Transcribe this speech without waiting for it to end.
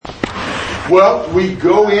Well, we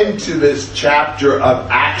go into this chapter of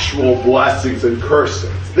actual blessings and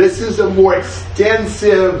cursings. This is a more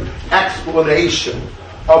extensive explanation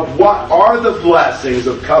of what are the blessings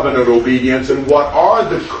of covenant obedience and what are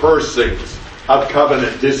the cursings of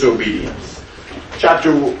covenant disobedience.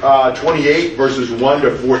 Chapter 28, verses 1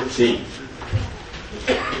 to 14.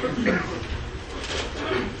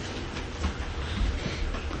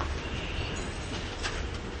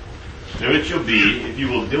 Now it shall be, if you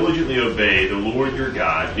will diligently obey the Lord your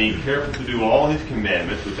God, being careful to do all his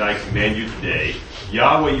commandments which I command you today,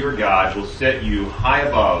 Yahweh your God will set you high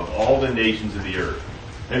above all the nations of the earth.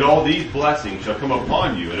 And all these blessings shall come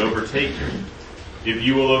upon you and overtake you, if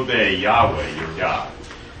you will obey Yahweh your God.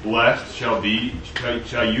 Blessed shall you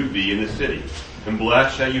be in the city, and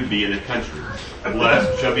blessed shall you be in the country.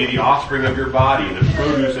 Blessed shall be the offspring of your body, and the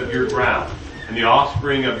produce of your ground, and the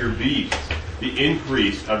offspring of your beasts, the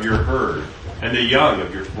increase of your herd, and the young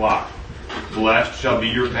of your flock. Blessed shall be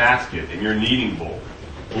your basket and your kneading bowl.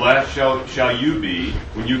 Blessed shall you be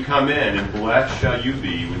when you come in, and blessed shall you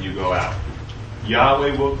be when you go out.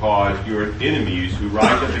 Yahweh will cause your enemies who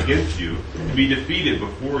rise up against you to be defeated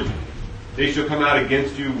before you. They shall come out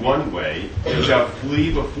against you one way, and shall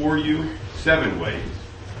flee before you 7 ways.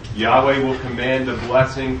 Yahweh will command a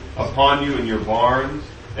blessing upon you in your barns,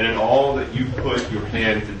 and in all that you put your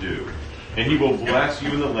hand to do. And he will bless you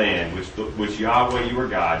in the land which Yahweh your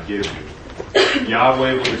God gives you.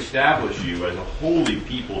 Yahweh will establish you as a holy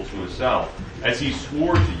people to himself, as he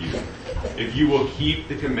swore to you, if you will keep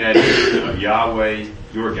the commandments of Yahweh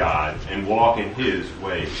your God and walk in his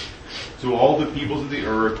ways. So all the peoples of the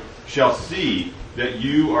earth shall see that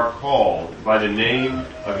you are called by the name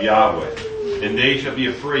of Yahweh, and they shall be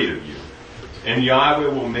afraid of you. And Yahweh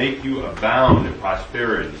will make you abound in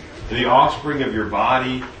prosperity, in the offspring of your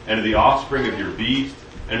body, and of the offspring of your beast,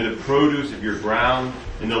 and of the produce of your ground,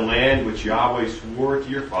 in the land which Yahweh swore to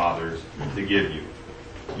your fathers to give you.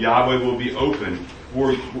 Yahweh will open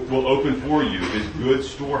for you his good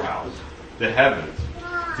storehouse, the heavens,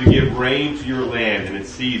 to give rain to your land in its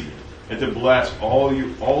season, and to bless all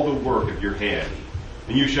the work of your hand.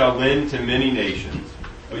 And you shall lend to many nations,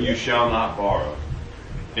 but you shall not borrow.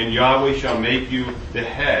 And Yahweh shall make you the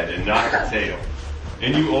head and not the tail.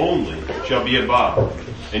 And you only shall be above,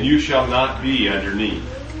 and you shall not be underneath.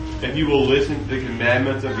 If you will listen to the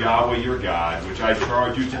commandments of Yahweh your God, which I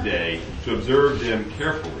charge you today, to observe them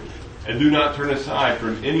carefully, and do not turn aside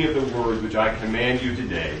from any of the words which I command you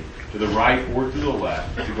today, to the right or to the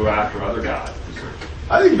left, to go after other gods to serve them.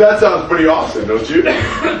 I think that sounds pretty awesome, don't you?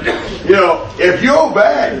 You know, if you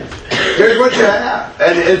obey, here's what you have.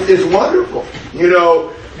 And it's wonderful. You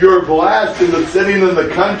know, you're blessed in the city and in the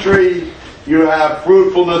country. You have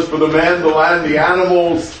fruitfulness for the man, the land, the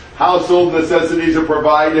animals. Household necessities are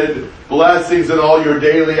provided. Blessings in all your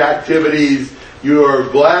daily activities. You are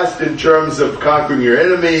blessed in terms of conquering your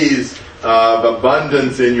enemies, of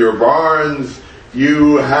abundance in your barns.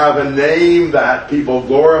 You have a name that people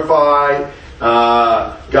glorify.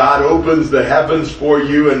 God opens the heavens for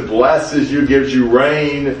you and blesses you, gives you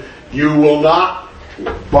rain. You will not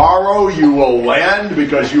borrow, you will lend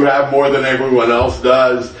because you have more than everyone else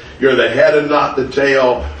does. You're the head and not the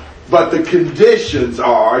tail. But the conditions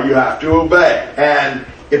are you have to obey. And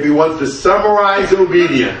if he wants to summarize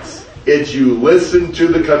obedience, it's you listen to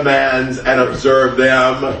the commands and observe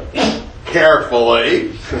them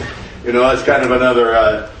carefully. You know, that's kind of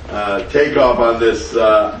another takeoff on this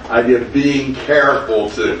idea of being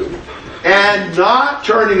careful to. And not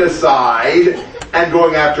turning aside and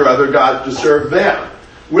going after other gods to serve them.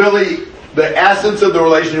 Really, the essence of the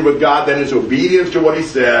relationship with God then is obedience to what he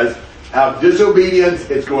says. Have disobedience,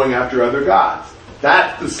 it's going after other gods.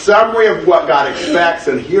 That's the summary of what God expects,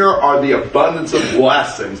 and here are the abundance of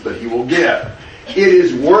blessings that he will give. It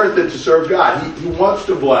is worth it to serve God. He wants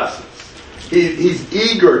to bless us. He's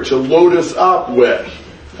eager to load us up with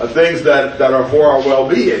things that are for our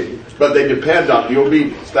well-being, but they depend on the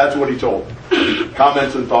obedience. That's what he told them.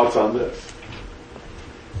 Comments and thoughts on this?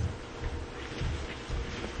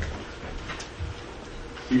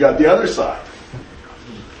 You got the other side.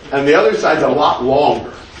 And the other side's a lot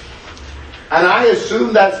longer. And I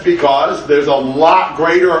assume that's because there's a lot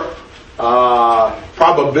greater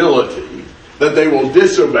probability that they will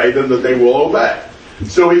disobey than that they will obey.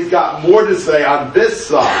 So he's got more to say on this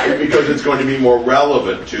side because it's going to be more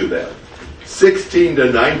relevant to them. 16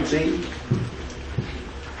 to 19.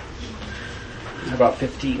 How about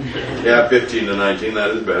 15? Yeah, 15 to 19, that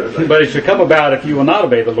is better. But it shall come about, if you will not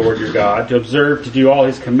obey the Lord your God, to observe to do all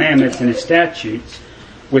his commandments and his statutes,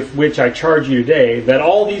 with which I charge you today, that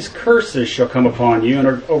all these curses shall come upon you and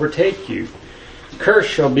overtake you. Cursed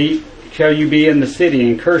shall shall you be in the city,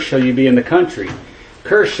 and cursed shall you be in the country.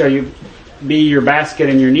 Cursed shall you be your basket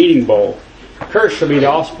and your kneading bowl. Cursed shall be the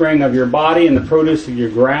offspring of your body and the produce of your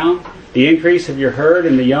ground, the increase of your herd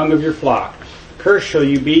and the young of your flock. Cursed shall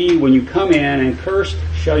you be when you come in, and cursed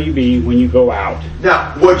shall you be when you go out.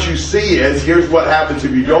 Now, what you see is, here's what happens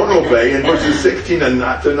if you don't obey, and verses 16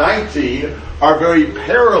 and to 19 are very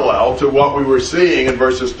parallel to what we were seeing in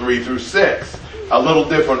verses 3 through 6. A little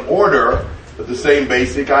different order, but the same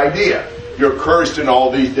basic idea. You're cursed in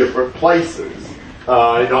all these different places,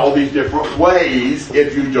 in all these different ways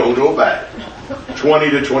if you don't obey. 20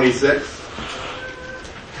 to 26.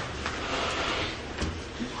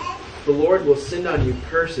 The Lord will send on you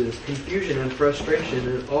curses, confusion, and frustration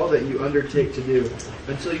in all that you undertake to do,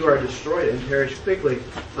 until you are destroyed and perish quickly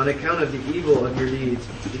on account of the evil of your deeds,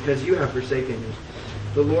 because you have forsaken me.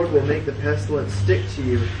 The Lord will make the pestilence stick to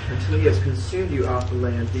you until he has consumed you off the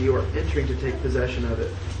land that you are entering to take possession of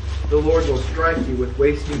it. The Lord will strike you with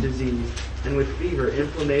wasting disease, and with fever,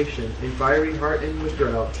 inflammation, and fiery heart, and with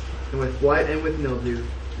drought, and with blight, and with mildew.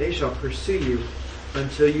 They shall pursue you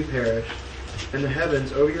until you perish. And the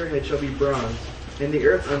heavens over your head shall be bronze, and the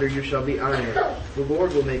earth under you shall be iron. The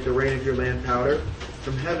Lord will make the rain of your land powder.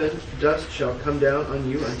 From heaven dust shall come down on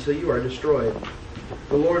you until you are destroyed.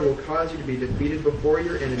 The Lord will cause you to be defeated before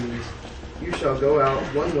your enemies. You shall go out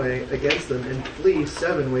one way against them, and flee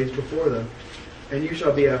 7 ways before them. And you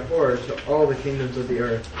shall be a horror to all the kingdoms of the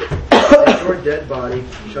earth. And your dead body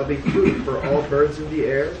shall be food for all birds of the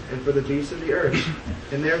air and for the beasts of the earth.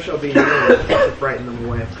 And there shall be no one to frighten them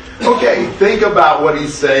away. Okay, think about what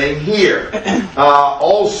he's saying here.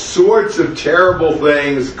 All sorts of terrible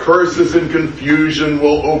things, curses and confusion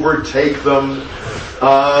will overtake them.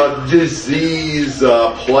 Disease,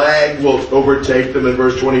 plague will overtake them in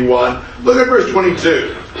verse 21. Look at verse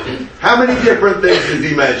 22. How many different things does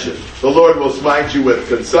he mention? The Lord will smite you with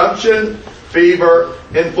consumption, fever,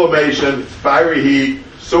 inflammation, fiery heat,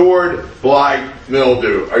 sword, blight,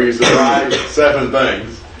 mildew. Are you surprised? 7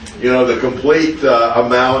 things. You know, the complete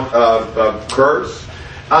amount of curse.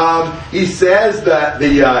 He says that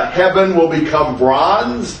the heaven will become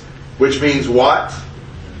bronze, which means what?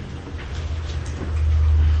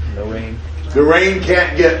 No rain. The rain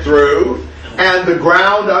can't get through. And the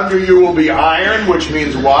ground under you will be iron, which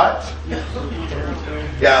means what?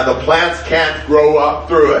 Yeah, the plants can't grow up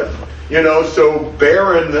through it. You know, so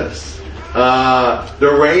barrenness.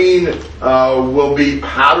 The rain will be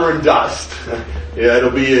powder and dust. Yeah,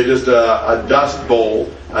 it'll be just a dust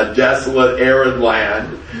bowl, a desolate, arid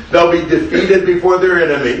land. They'll be defeated before their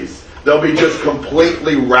enemies. They'll be just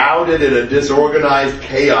completely routed in a disorganized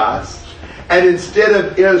chaos. And instead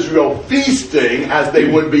of Israel feasting, as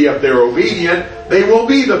they would be if they're obedient, they will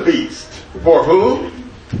be the feast. For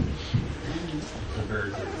whom?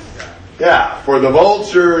 Yeah, for the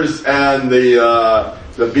vultures and the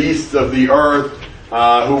beasts of the earth,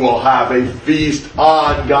 who will have a feast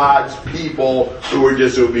on God's people who are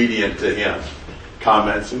disobedient to Him.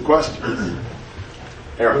 Comments and questions?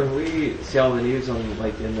 Aaron. When we see all the news on,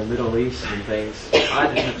 like, in the Middle East and things,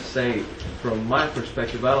 I just have to say, from my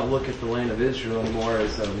perspective, I don't look at the land of Israel anymore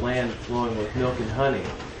as a land flowing with milk and honey.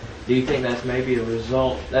 Do you think that's maybe a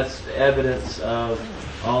result, that's evidence of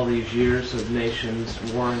all these years of nations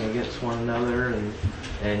warring against one another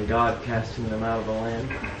and God casting them out of the land?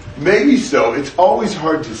 Maybe so. It's always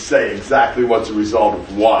hard to say exactly what's a result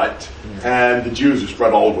of what, and the Jews are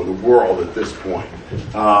spread all over the world at this point.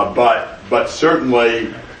 But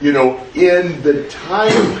certainly, you know, in the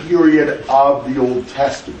time period of the Old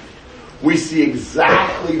Testament, we see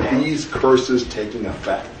exactly these curses taking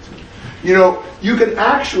effect. You know, you can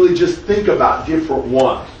actually just think about different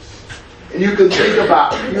ones. And you can think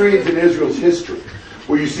about periods in Israel's history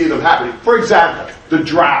where you see them happening. For example, the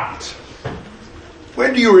drought.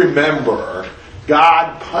 When do you remember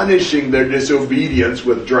God punishing their disobedience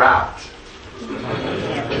with drought?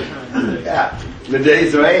 Yeah, in the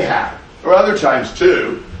days of Ahab. Or other times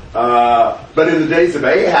too. But in the days of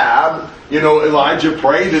Ahab, you know, Elijah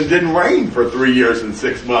prayed and it didn't rain for 3 years and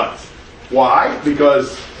 6 months. Why?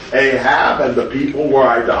 Because Ahab and the people were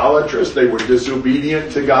idolatrous. They were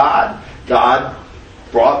disobedient to God. God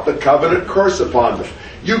brought the covenant curse upon them.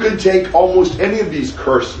 You can take almost any of these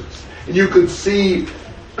curses and you can see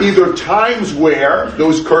either times where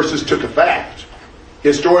those curses took effect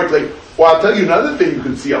historically. Well, I'll tell you another thing you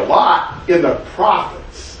can see a lot in the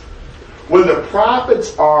prophets. When the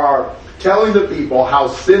prophets are telling the people how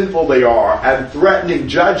sinful they are and threatening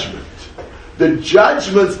judgment, the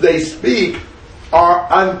judgments they speak are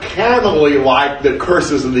uncannily like the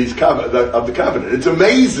curses of these of the covenant. It's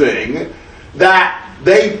amazing that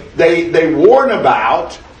they warn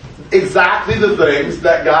about exactly the things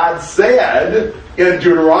that God said in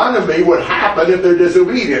Deuteronomy would happen if they're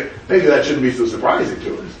disobedient. Maybe that shouldn't be so surprising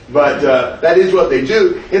to us. But that is what they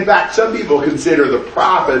do. In fact, some people consider the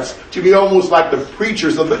prophets to be almost like the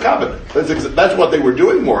preachers of the covenant. That's what they were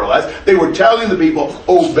doing, more or less. They were telling the people,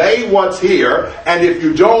 obey what's here, and if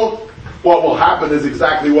you don't, what will happen is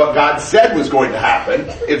exactly what God said was going to happen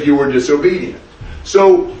if you were disobedient.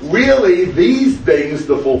 So really, these things,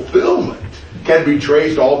 the fulfillment, can be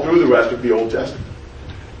traced all through the rest of the Old Testament.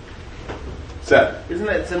 Seth? Isn't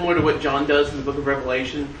that similar to what John does in the book of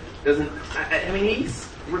Revelation? He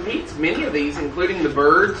repeats many of these, including the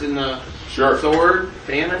birds and the sword,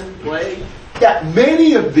 famine, plague. Yeah,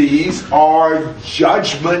 many of these are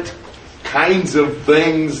judgment kinds of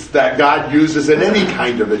things that God uses in any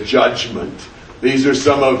kind of a judgment. These are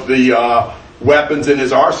some of the weapons in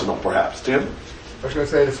his arsenal, perhaps. Tim? I was going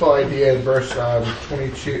to say this whole idea in verse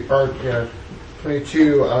 22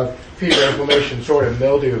 of fever, inflammation, sword, and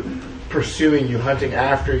mildew pursuing you, hunting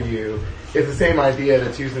after you, is the same idea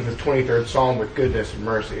that's used in the 23rd Psalm with goodness and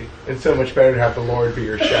mercy. It's so much better to have the Lord be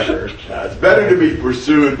your shepherd. It's better to be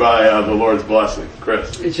pursued by the Lord's blessing.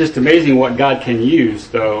 Chris? It's just amazing what God can use,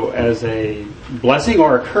 though, as a blessing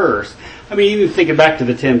or a curse. I mean, even thinking back to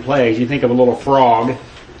the 10 plagues, you think of a little frog,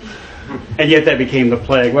 and yet that became the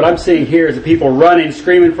plague. What I'm seeing here is the people running,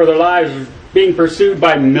 screaming for their lives, being pursued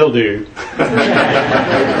by mildew.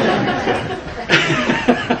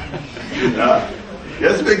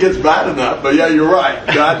 Yes, if it gets bad enough, but yeah, you're right.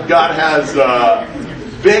 God has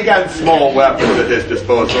big and small weapons at his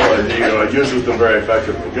disposal, and he uses them very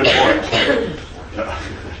effectively. Good point.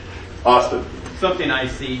 Austin. Something I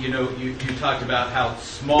see, you talked about how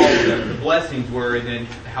small the blessings were and then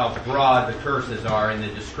how broad the curses are in the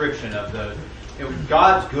description of the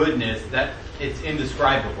God's goodness. That it's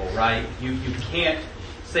indescribable, right? You can't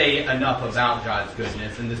say enough about God's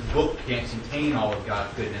goodness, and this book can't contain all of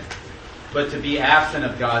God's goodness. But to be absent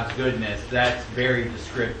of God's goodness, that's very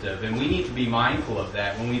descriptive. And we need to be mindful of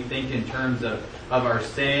that when we think in terms of our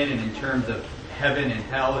sin and in terms of heaven and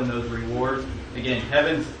hell and those rewards. Again,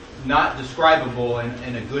 heaven's not describable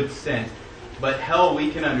in a good sense, but hell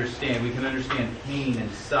we can understand. We can understand pain and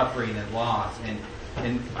suffering and loss.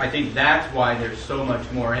 And I think that's why there's so much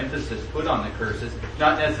more emphasis put on the curses.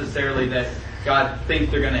 Not necessarily that God thinks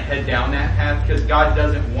they're going to head down that path, because God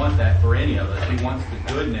doesn't want that for any of us. He wants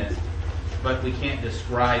the goodness. But we can't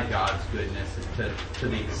describe God's goodness to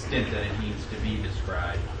the extent that it needs to be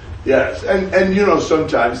described. Yes, and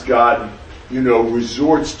sometimes God,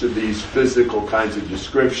 resorts to these physical kinds of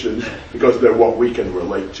descriptions because they're what we can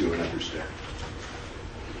relate to and understand.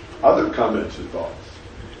 Other comments and thoughts?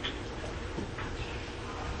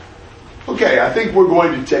 Okay, I think we're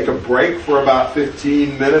going to take a break for about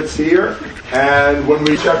 15 minutes here. And when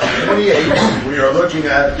we chapter 28, we are looking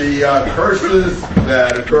at the curses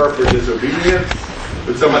that occur for disobedience.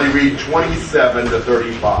 Would somebody read 27 to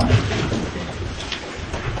 35?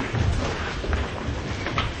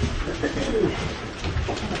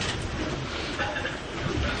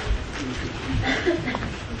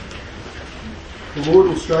 The Lord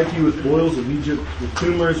will strike you with boils of Egypt, with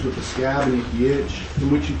tumors, with the scab beneath the itch,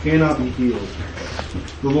 from which you cannot be healed.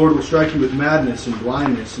 The Lord will strike you with madness and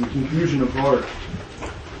blindness and confusion of heart.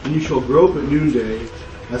 And you shall grope at noonday,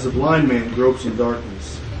 as a blind man gropes in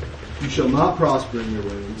darkness. You shall not prosper in your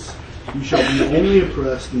ways. You shall be only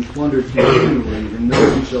oppressed and plundered continually, and no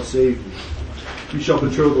one shall save you. You shall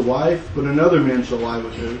betroth a wife, but another man shall lie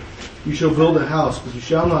with her. You shall build a house, but you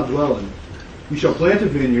shall not dwell in it. You shall plant a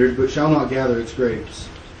vineyard, but shall not gather its grapes.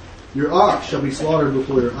 Your ox shall be slaughtered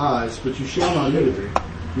before your eyes, but you shall not eat it.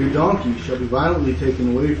 Your donkey shall be violently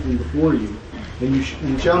taken away from before you,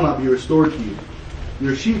 and shall not be restored to you.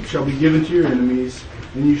 Your sheep shall be given to your enemies,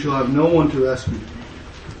 and you shall have no one to rescue them.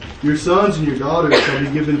 Your sons and your daughters shall be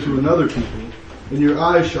given to another people, and your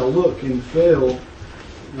eyes shall look and fail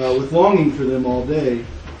with longing for them all day,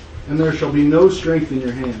 and there shall be no strength in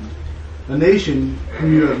your hand. A nation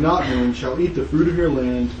whom you have not known shall eat the fruit of your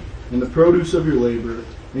land and the produce of your labor,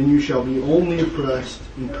 and you shall be only oppressed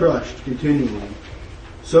and crushed continually.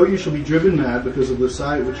 So you shall be driven mad because of the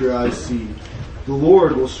sight which your eyes see. The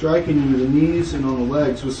Lord will strike in you the knees and on the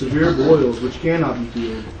legs with severe boils which cannot be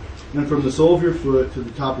healed, and from the sole of your foot to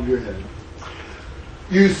the top of your head.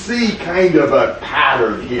 You see kind of a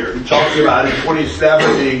pattern here. He talks about in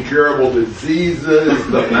 27 the incurable diseases,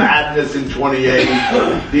 the madness in 28,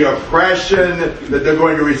 the oppression that they're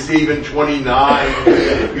going to receive in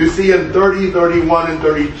 29. You see in 30, 31, and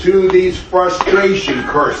 32 these frustration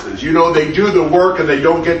curses. They do the work and they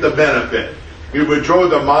don't get the benefit. You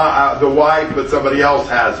betroth the wife, but somebody else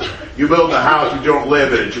has it. You build a house, you don't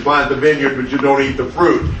live in it. You plant the vineyard, but you don't eat the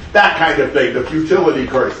fruit. That kind of thing, the futility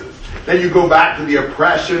curses. Then you go back to the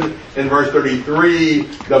oppression in verse 33,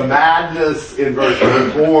 the madness in verse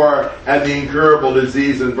 34, and the incurable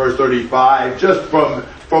disease in verse 35. Just from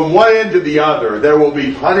one end to the other, there will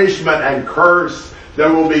be punishment and curse.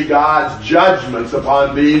 There will be God's judgments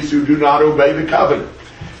upon these who do not obey the covenant.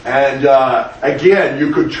 And again,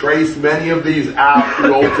 you could trace many of these out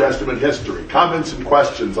through Old Testament history. Comments and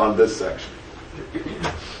questions on this section?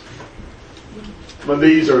 Some of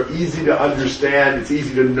these are easy to understand. It's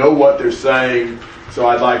easy to know what they're saying. So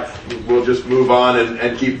we'll just move on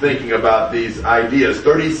and keep thinking about these ideas.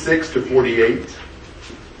 36 to 48.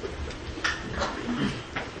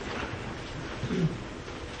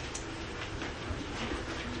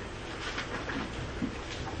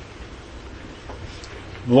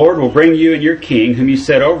 The Lord will bring you and your king, whom you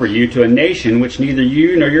set over you, to a nation which neither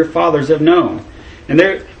you nor your fathers have known. And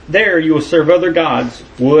there you will serve other gods,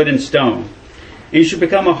 wood and stone. And you shall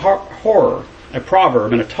become a horror, a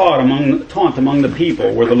proverb, and a taunt among the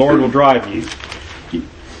people, where the Lord will drive you.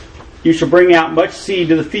 You shall bring out much seed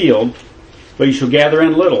to the field, but you shall gather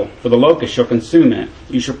in little, for the locust shall consume it.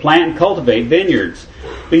 You shall plant and cultivate vineyards,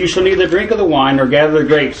 but you shall neither drink of the wine nor gather the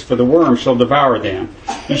grapes, for the worm shall devour them.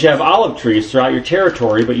 You shall have olive trees throughout your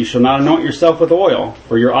territory, but you shall not anoint yourself with oil,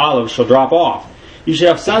 for your olives shall drop off. You shall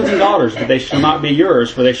have sons and daughters, but they shall not be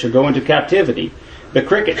yours, for they shall go into captivity. The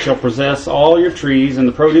cricket shall possess all your trees and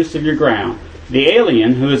the produce of your ground. The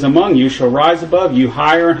alien who is among you shall rise above you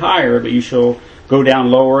higher and higher, but you shall go down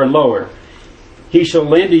lower and lower. He shall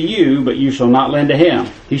lend to you, but you shall not lend to him.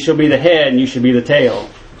 He shall be the head, and you shall be the tail.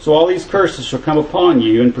 So all these curses shall come upon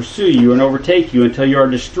you and pursue you and overtake you until you are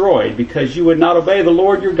destroyed, because you would not obey the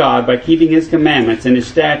Lord your God by keeping his commandments and his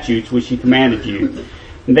statutes which he commanded you.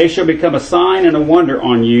 And they shall become a sign and a wonder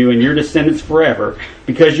on you and your descendants forever,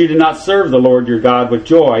 because you did not serve the Lord your God with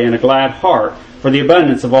joy and a glad heart for the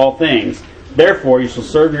abundance of all things. Therefore you shall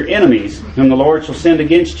serve your enemies, whom the Lord shall send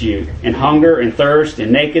against you, in hunger and thirst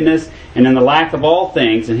and nakedness and in the lack of all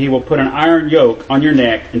things, and he will put an iron yoke on your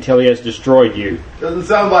neck until he has destroyed you. Doesn't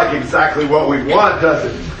sound like exactly what we want, does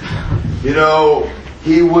it? You know,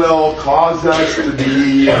 he will cause us to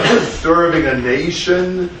be serving a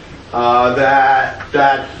nation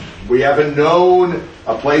that we haven't known,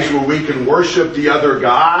 a place where we can worship the other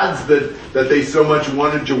gods that they so much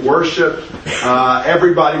wanted to worship.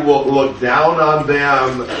 Everybody will look down on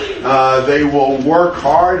them. They will work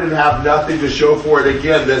hard and have nothing to show for it.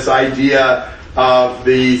 Again, this idea of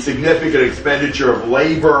the significant expenditure of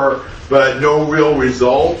labor, but no real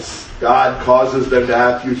results. God causes them to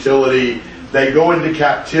have futility. They go into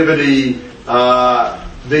captivity.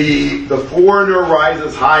 The foreigner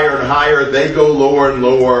rises higher and higher. They go lower and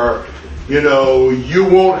lower. You know, you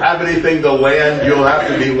won't have anything to lend. You'll have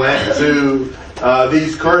to be lent to.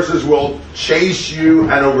 These curses will chase you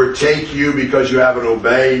and overtake you because you haven't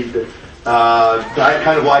obeyed.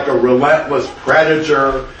 Kind of like a relentless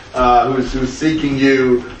predator who's seeking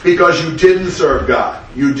you because you didn't serve God.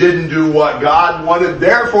 You didn't do what God wanted.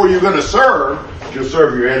 Therefore, you're going to serve. You'll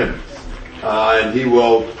serve your enemies. And he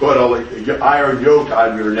will put an iron yoke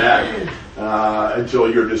on your neck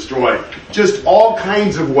until you're destroyed. Just all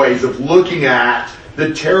kinds of ways of looking at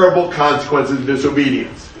the terrible consequences of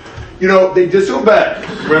disobedience. You know, they disobeyed,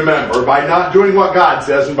 remember, by not doing what God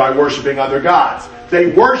says and by worshiping other gods. They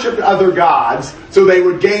worshipped other gods so they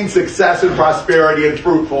would gain success and prosperity and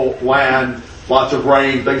fruitful land, lots of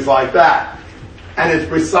rain, things like that. And it's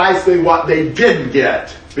precisely what they didn't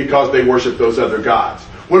get because they worshipped those other gods.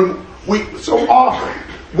 So often,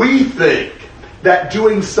 we think that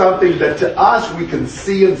doing something that to us we can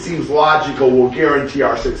see and seems logical will guarantee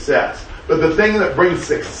our success. But the thing that brings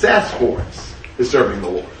success for us is serving the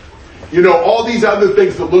Lord. You know, all these other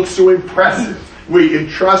things that look so impressive, we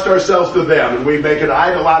entrust ourselves to them and we make an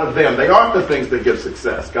idol out of them. They aren't the things that give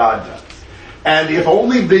success. God does. And if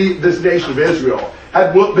only this nation of Israel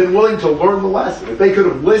had been willing to learn the lesson, if they could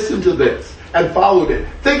have listened to this and followed it,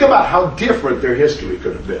 think about how different their history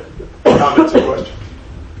could have been. Comments or questions?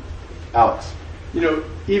 Alex. You know,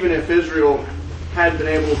 even if Israel had been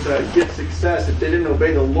able to get success, if they didn't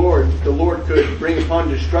obey the Lord could bring upon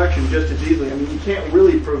destruction just as easily. I mean, you can't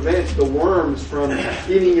really prevent the worms from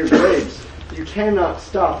eating your grapes. You cannot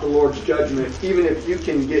stop the Lord's judgment, even if you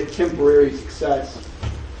can get temporary success.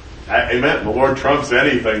 Amen. The Lord trumps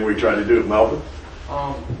anything we try to do. Melvin?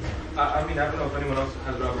 I mean, I don't know if anyone else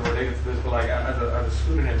has ever related to this, but like as a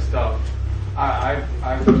student and stuff, I've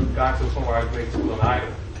got to the point where I've made school an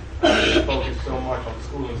idol. I focused so much on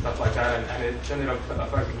school and stuff like that, and it ended up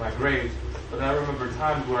affecting my grades. But then I remember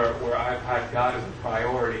times where I've had God as a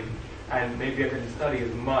priority, and maybe I didn't study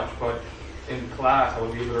as much, but in class I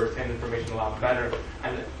would be able to retain information a lot better.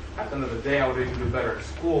 And at the end of the day, I would even do better at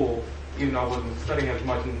school, even though I wasn't studying as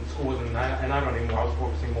much in school wasn't an item anymore. I was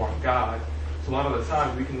focusing more on God. So a lot of the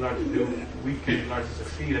times we can learn to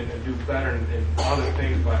succeed and do better in other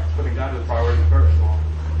things by putting God as a priority first of all.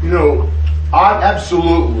 You know,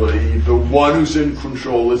 absolutely the one who's in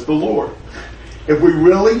control is the Lord. If we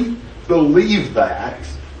really believe that,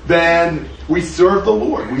 then we serve the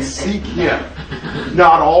Lord. We seek Him.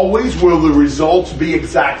 Not always will the results be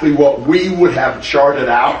exactly what we would have charted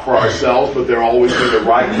out for ourselves, but they're always the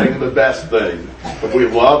right thing and the best thing. If we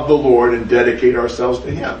love the Lord and dedicate ourselves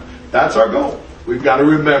to Him. That's our goal. We've got to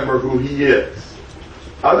remember who He is.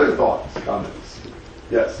 Other thoughts, comments?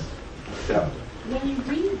 Yes. Yeah. When you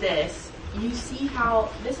read this, you see how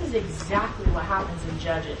this is exactly what happens in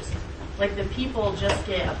Judges. Like the people just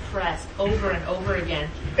get oppressed over and over again.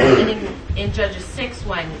 And in Judges 6,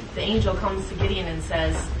 when the angel comes to Gideon and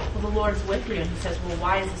says, well, the Lord's with you. And he says, well,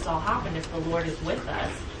 why has this all happened if the Lord is with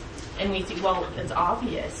us? And we see, well, it's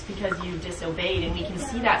obvious because you disobeyed. And we can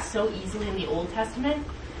see that so easily in the Old Testament.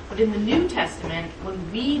 But in the New Testament,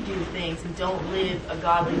 when we do things and don't live a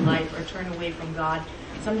godly life or turn away from God,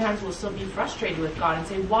 sometimes we'll still be frustrated with God and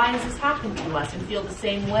say, why has this happened to us? And feel the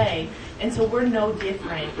same way. And so we're no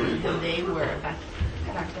different than they were back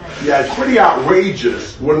then. Yeah, it's pretty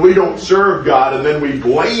outrageous when we don't serve God and then we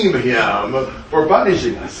blame Him for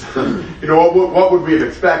punishing us. You know, what would we have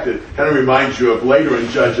expected? Kind of reminds you of later in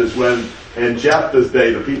Judges when in Jephthah's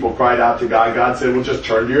day the people cried out to God. God said, well, just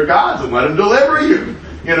turn to your gods and let Him deliver you.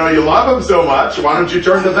 You know, you love Him so much, why don't you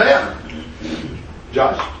turn to them?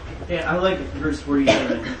 Josh? Yeah, I like verse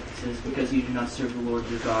 47. It says, because you do not serve the Lord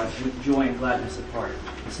your God with joy and gladness of heart.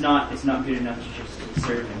 It's not good enough to just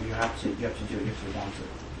serve Him. You have to do it if you want to.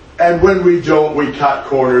 And when we don't, we cut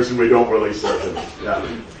corners and we don't really serve Him. Yeah.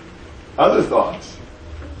 Other thoughts?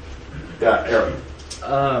 Yeah, Aaron.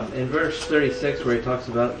 In verse 36 where he talks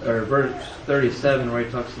about, or verse 37 where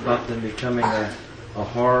he talks about them becoming a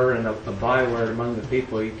horror and a byword among the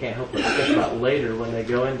people, you can't help but think about later when they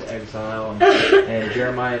go into exile, and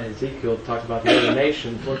Jeremiah and Ezekiel talk about the other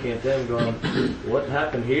nations, looking at them going, what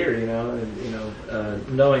happened here,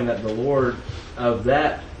 knowing that the Lord of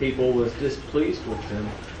that people was displeased with them.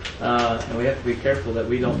 And we have to be careful that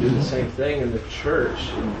we don't do the same thing in the church,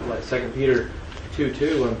 like 2 Peter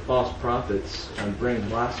 2:2, when false prophets bring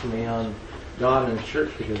blasphemy on God and His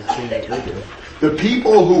church because it seems like they do. The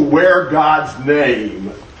people who wear God's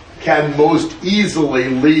name can most easily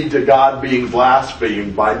lead to God being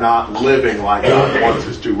blasphemed by not living like God wants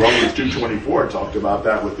us to. Romans 2:24 talked about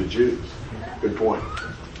that with the Jews. Good point.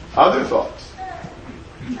 Other thoughts?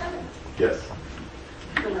 Yes.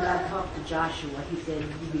 When God talked to Joshua, He said,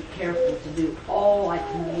 you be careful to do all I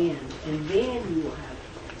command, and then you will have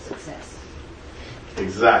success.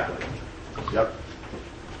 Exactly. Yep.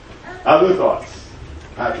 Other thoughts?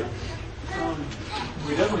 Patrick?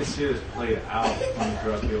 We definitely see this played out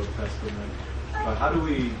throughout the Old Testament. But how do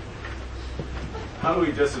we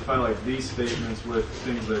justify like these statements with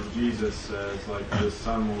things that Jesus says, like the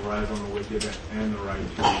sun will rise on the wicked and the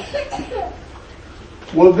righteous?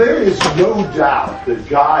 Well, there is no doubt that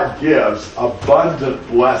God gives abundant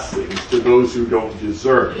blessings to those who don't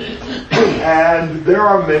deserve it. And there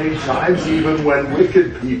are many times, even when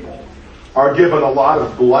wicked people are given a lot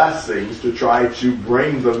of blessings to try to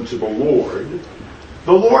bring them to the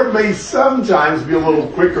Lord may sometimes be a little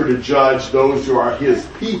quicker to judge those who are His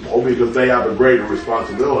people because they have a greater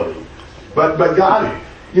responsibility. But God,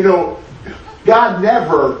 God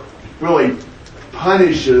never really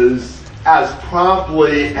punishes as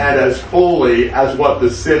promptly and as fully as what the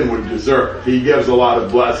sin would deserve. He gives a lot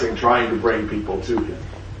of blessing trying to bring people to Him.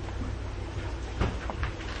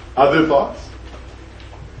 Other thoughts?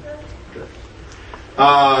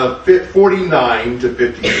 49 to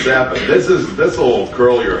 57. This will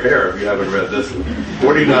curl your hair if you haven't read this one.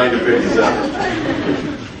 49 to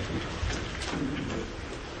 57.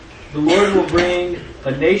 The Lord will bring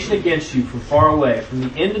a nation against you from far away, from the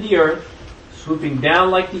end of the earth, swooping down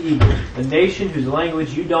like the eagle, a nation whose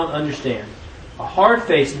language you don't understand. A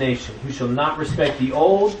hard-faced nation who shall not respect the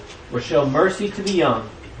old or show mercy to the young.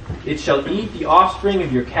 It shall eat the offspring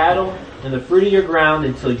of your cattle and the fruit of your ground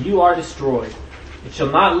until you are destroyed. It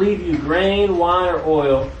shall not leave you grain, wine, or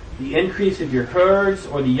oil, the increase of your herds,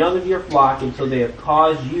 or the young of your flock, until they have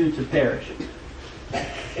caused you to perish.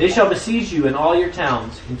 They shall besiege you in all your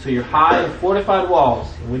towns, until your high and fortified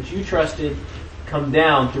walls, in which you trusted, come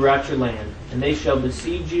down throughout your land. And they shall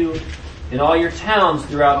besiege you in all your towns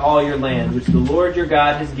throughout all your land, which the Lord your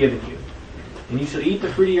God has given you. And you shall eat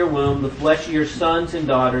the fruit of your womb, the flesh of your sons and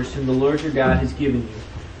daughters, whom the Lord your God has given you,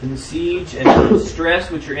 in the siege and in the distress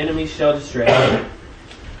which your enemies shall distress you.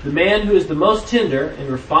 The man who is the most tender and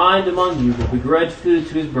refined among you will begrudge food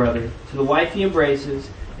to his brother, to the wife he embraces,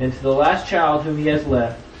 and to the last child whom he has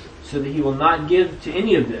left, so that he will not give to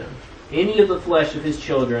any of them any of the flesh of his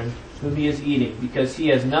children whom he is eating, because he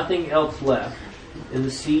has nothing else left. In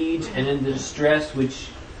the siege and in the distress which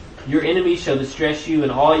your enemies shall distress you in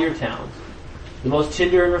all your towns. The most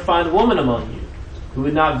tender and refined woman among you, who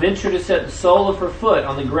would not venture to set the sole of her foot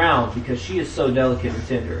on the ground because she is so delicate and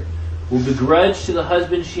tender, will begrudge to the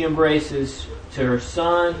husband she embraces, to her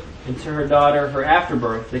son and to her daughter, her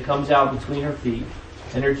afterbirth that comes out between her feet,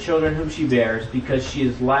 and her children whom she bears, because she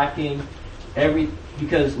is lacking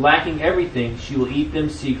everything, she will eat them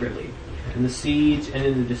secretly, in the siege and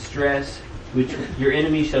in the distress which your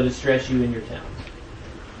enemies shall distress you in your towns.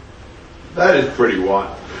 That is pretty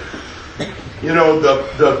wild. You know,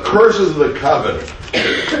 the curses of the covenant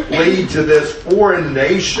lead to this foreign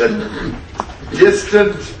nation,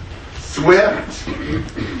 distant, swift.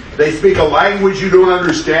 They speak a language you don't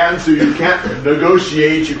understand, so you can't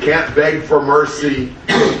negotiate, you can't beg for mercy.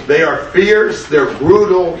 They are fierce, they're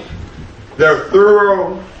brutal, they're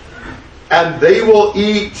thorough, and they will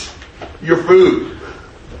eat your food.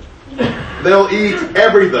 They'll eat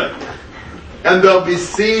everything. And they'll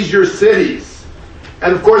besiege your cities.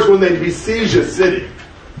 And of course, when they besiege a city,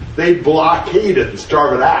 they blockade it and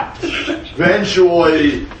starve it out.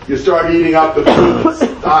 Eventually, you start eating up the food that's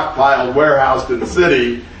stockpiled, warehoused in the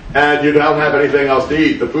city, and you don't have anything else to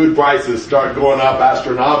eat. The food prices start going up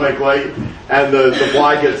astronomically, and the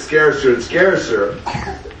supply gets scarcer and scarcer.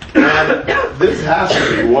 And this has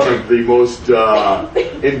to be one of the most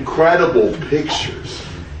incredible pictures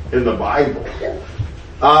in the Bible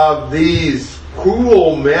of these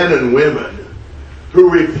cruel men and women who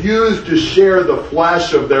refuse to share the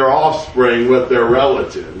flesh of their offspring with their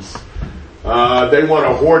relatives. They want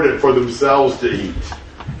to hoard it for themselves to eat.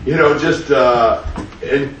 You know, just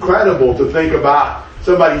incredible to think about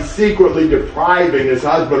somebody secretly depriving his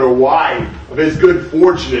husband or wife of his good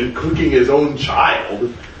fortune and cooking his own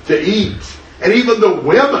child to eat. And even the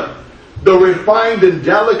women, the refined and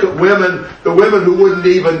delicate women, the women who wouldn't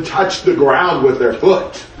even touch the ground with their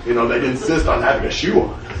foot, you know, they'd insist on having a shoe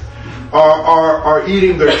on, are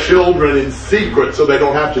eating their children in secret so they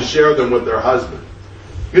don't have to share them with their husband.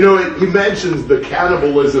 You know, he mentions the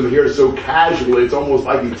cannibalism here so casually, it's almost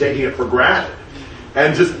like he's taking it for granted.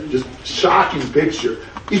 And just shocking picture.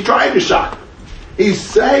 He's trying to shock them. He's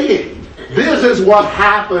saying, this is what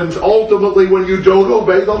happens ultimately when you don't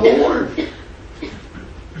obey the Lord.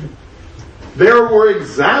 There were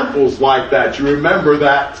examples like that. You remember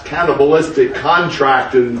that cannibalistic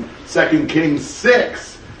contract in 2 Kings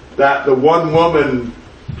 6, that the one woman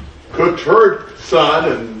cooked her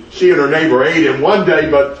son and she and her neighbor ate him one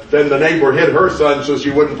day, but then the neighbor hid her son so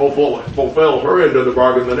she wouldn't fulfill her end of the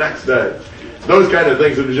bargain the next day. Those kind of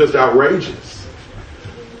things that are just outrageous.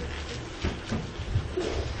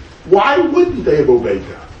 Why wouldn't they have obeyed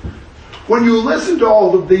God? When you listen to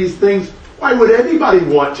all of these things, why would anybody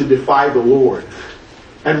want to defy the Lord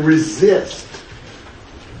and resist?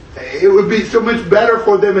 It would be so much better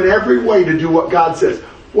for them in every way to do what God says.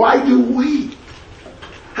 Why do we?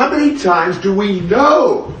 How many times do we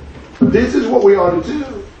know this is what we ought to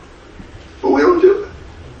do, but we don't do it?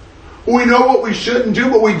 We know what we shouldn't do,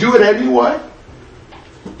 but we do it anyway.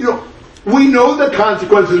 You know, we know the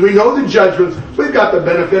consequences, we know the judgments. We've got the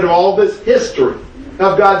benefit of all this history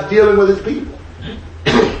of God's dealing with His people.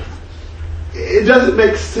 It doesn't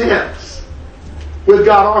make sense with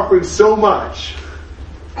God offering so much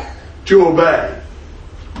to obey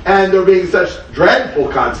and there being such dreadful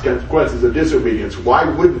consequences of disobedience. Why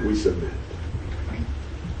wouldn't we submit?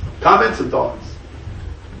 Comments and thoughts?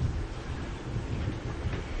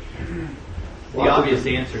 The obvious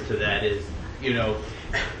answer to that is, you know,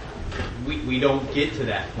 we don't get to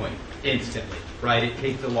that point instantly, right? It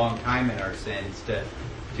takes a long time in our sins to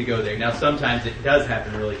go there. Now, sometimes it does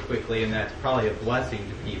happen really quickly, and that's probably a blessing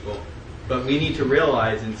to people. But we need to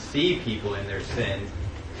realize and see people in their sins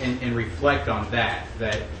and reflect on that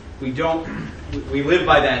we live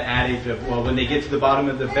by that adage of, well, when they get to the bottom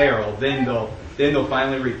of the barrel, then they'll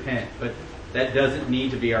finally repent. But that doesn't need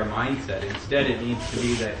to be our mindset. Instead, it needs to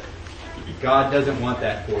be that God doesn't want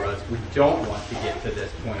that for us. We don't want to get to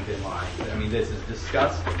this point in life. I mean, this is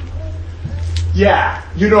disgusting. Yeah.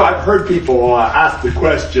 You know, I've heard people ask the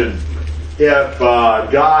question, if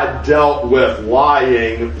God dealt with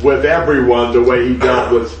lying with everyone the way He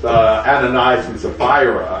dealt with Ananias and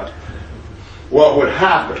Sapphira, what would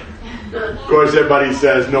happen? Of course, everybody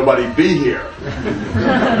says nobody be here.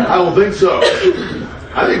 I don't think so.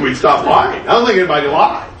 I think we'd stop lying. I don't think anybody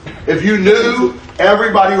lied. If you knew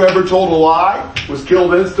everybody who ever told a lie was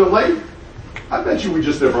killed instantly, I bet you we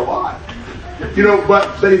just never lied.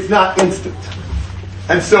 But it's not instant.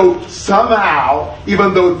 And so somehow,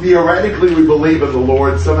 even though theoretically we believe in the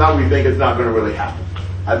Lord, somehow we think it's not going to really happen.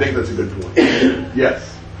 I think that's a good point.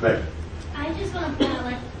 Yes, Meg. I just want to point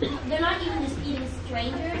out, they're not even just eating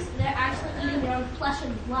strangers, they're actually eating their own flesh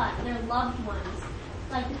and blood, their loved ones.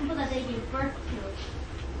 Like the people that they gave birth to.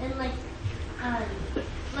 And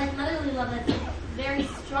motherly love that's very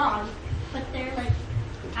strong, but they're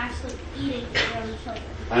actually eating their own children.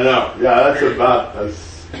 I know. Yeah,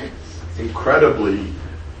 that's incredibly,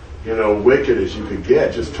 wicked as you could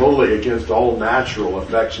get. Just totally against all natural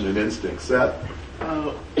affection and instinct. Seth?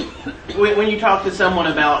 When you talk to someone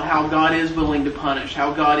about how God is willing to punish,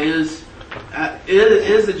 how God is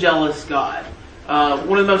a jealous God,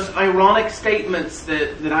 one of the most ironic statements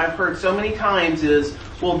that I've heard so many times is,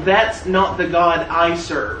 well, that's not the God I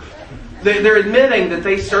serve. They're admitting that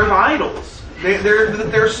they serve idols.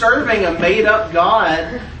 They're serving a made-up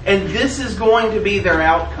God, and this is going to be their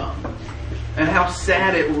outcome. And how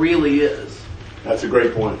sad it really is. That's a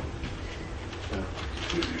great point.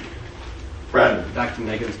 Brad. Back to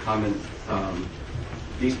Megan's comment,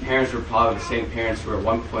 these parents were probably the same parents who were at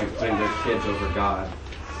one point putting their kids over God,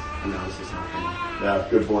 and now this is happening. Yeah,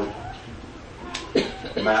 good point.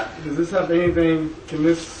 Matt? Does this have anything, can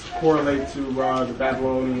this correlate to the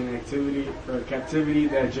Babylonian captivity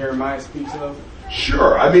that Jeremiah speaks of?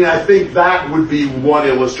 Sure. I think that would be one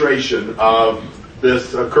illustration of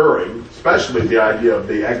this occurring, especially the idea of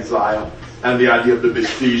the exile and the idea of the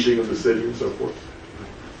besieging of the city and so forth.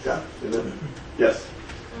 Yeah. Amen. Yes.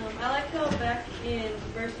 I like how back in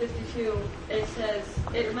verse 52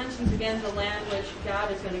 it mentions again the land which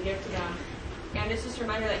God is going to give to them. And it's just a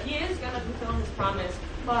reminder that He is going to fulfill His promise,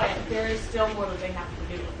 but there is still more that they have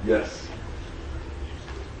to do. Yes.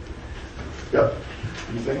 Yep.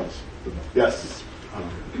 Anything else? Yes.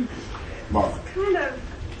 Mark. It's kind of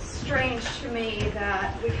strange to me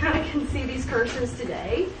that we kind of can see these curses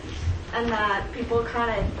today, and that people kind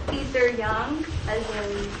of eat their young, as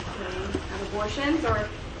in have abortions, or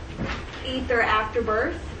eat their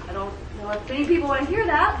afterbirth. I don't know if many people want to hear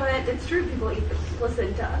that, but it's true. People eat the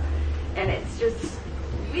placenta. And it's just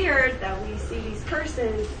weird that we see these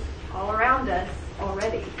curses all around us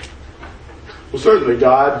already. Well, certainly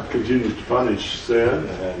God continues to punish sin,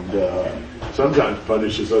 and sometimes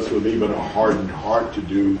punishes us with even a hardened heart to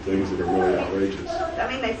do things that are really outrageous.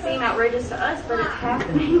 They seem outrageous to us, but it's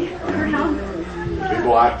happening around us.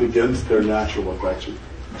 People act against their natural affection.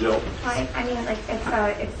 Jill?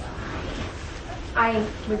 I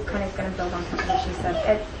was kind of going to build on something that she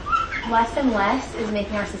said. Less and less is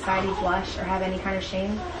making our society blush or have any kind of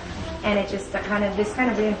shame, and it just this kind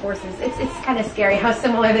of reinforces. It's kind of scary how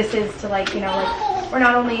similar this is to we're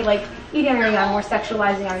not only eating our young, we're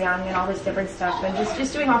sexualizing our young and all this different stuff, and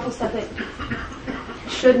just doing awful stuff that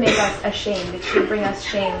should make us ashamed. It should bring us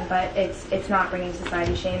shame, but it's not bringing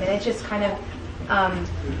society shame, and it just kind of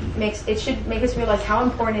should make us realize how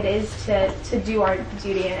important it is to do our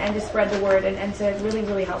duty and to spread the word and to really,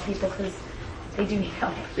 really help people, because they do need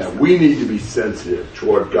help. Yeah, we need to be sensitive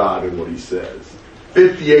toward God and what He says.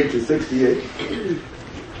 58 to 68.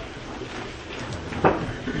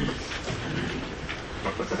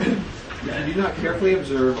 If you do not carefully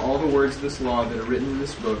observe all the words of this law that are written in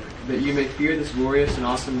this book, that you may fear this glorious and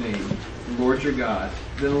awesome name, the Lord your God,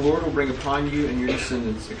 then the Lord will bring upon you and your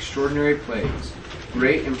descendants extraordinary plagues,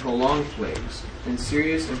 great and prolonged plagues, and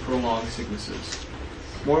serious and prolonged sicknesses.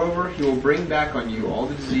 Moreover, He will bring back on you all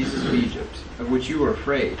the diseases of Egypt, of which you were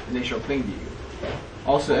afraid, and they shall cling to you.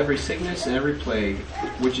 Also every sickness and every plague,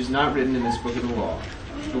 which is not written in this book of the law,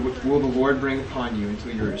 will the Lord bring upon you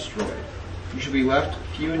until you are destroyed. You shall be left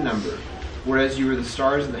few in number, whereas you are the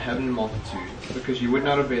stars of the heaven in multitude, because you would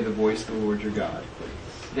not obey the voice of the Lord your God.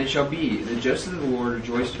 And it shall be that just as the Lord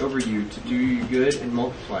rejoiced over you to do you good and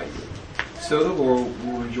multiply you, so the Lord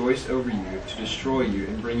will rejoice over you to destroy you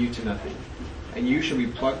and bring you to nothing. And you shall be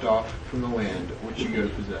plucked off from the land which you go to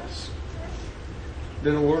possess.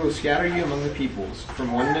 Then the Lord will scatter you among the peoples,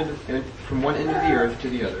 from one end of the earth to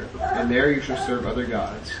the other, and there you shall serve other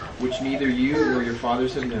gods, which neither you nor your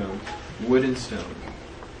fathers have known, wood and stone.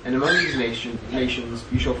 And among these nations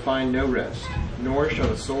you shall find no rest, nor shall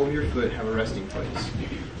the sole of your foot have a resting place.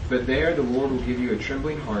 But there the Lord will give you a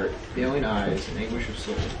trembling heart, failing eyes, and anguish of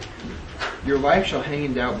soul. Your life shall hang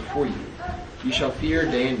in doubt before you. You shall fear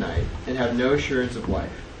day and night, and have no assurance of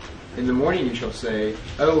life. In the morning you shall say,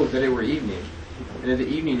 Oh, that it were evening. And in the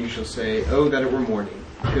evening you shall say, Oh, that it were morning.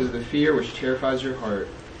 because of the fear which terrifies your heart,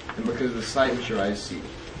 and because of the sight which your eyes see.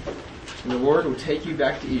 And the Lord will take you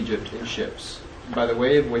back to Egypt in ships, by the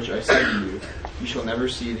way of which I said to you, you shall never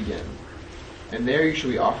see it again. And there you shall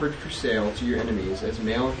be offered for sale to your enemies as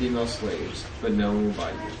male and female slaves, but no one will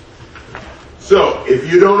buy you. So,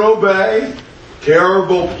 if you don't obey,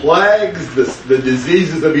 terrible plagues, the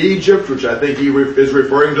diseases of Egypt, which I think he is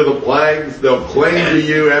referring to the plagues, they'll cling to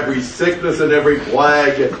you, every sickness and every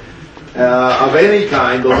plague of any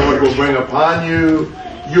kind the Lord will bring upon you.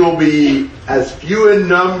 You'll be as few in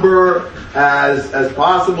number as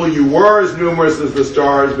possible. You were as numerous as the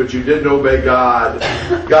stars, but you didn't obey God.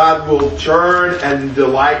 God will turn and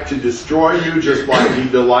delight to destroy you, just like he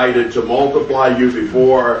delighted to multiply you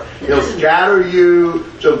before. He'll scatter you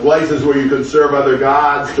to places where you can serve other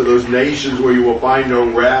gods, to those nations where you will find no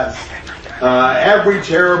rest. Every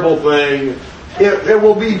terrible thing, it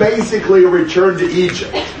will be basically a return to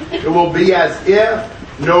Egypt. It will be as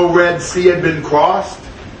if no Red Sea had been crossed.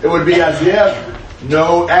 It would be as if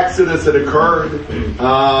no Exodus had occurred.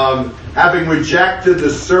 Having rejected the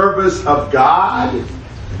service of God,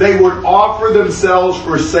 they would offer themselves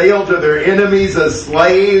for sale to their enemies as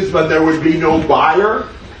slaves, but there would be no buyer.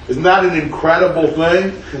 Isn't that an incredible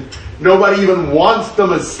thing? Nobody even wants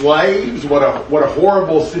them as slaves. What a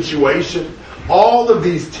horrible situation. All of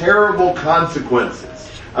these terrible consequences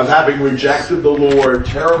of having rejected the Lord,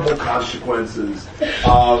 terrible consequences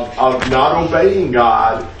of not obeying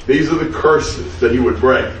God. These are the curses that he would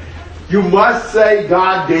bring. You must say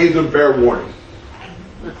God gave them fair warning.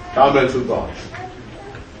 Comments and thoughts?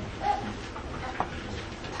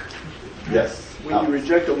 Yes. When you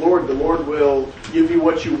reject the Lord will give you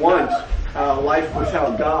what you want, life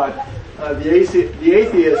without God. The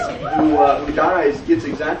atheist who dies gets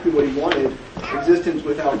exactly what he wanted, existence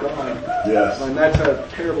without God. Yes. And that's a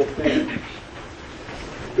terrible thing.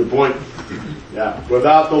 Good point. Yeah.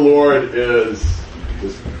 Without the Lord is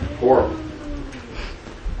horrible.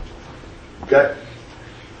 Okay.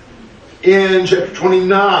 In chapter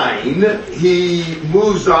 29, he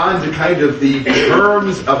moves on to kind of the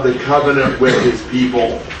terms of the covenant with his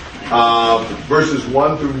people, verses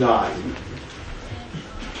 1 through 9.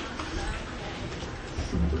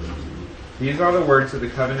 These are the words of the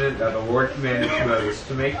covenant that the Lord commanded to Moses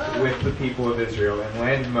to make with the people of Israel in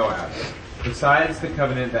land of Moab, besides the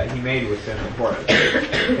covenant that he made with them in Horeb.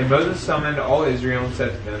 And Moses summoned all Israel and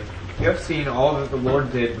said to them, you have seen all that the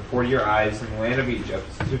Lord did before your eyes in the land of Egypt,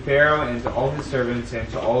 to Pharaoh and to all his servants and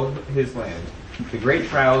to all his land, the great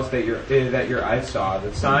trials that your eyes saw,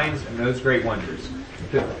 the signs and those great wonders.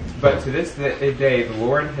 But to this day the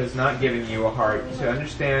Lord has not given you a heart to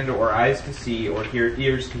understand, or eyes to see, or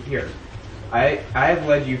ears to hear. I have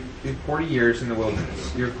led you 40 years in the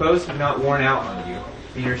wilderness. Your clothes have not worn out on you,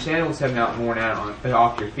 and your sandals have not worn out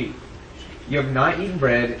off your feet. You have not eaten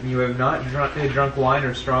bread, and you have not drunk wine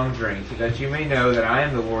or strong drink, that you may know that I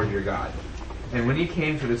am the Lord your God. And when you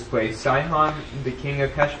came to this place, Sihon the king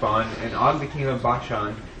of Heshbon and Og the king of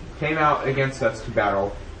Bashan came out against us to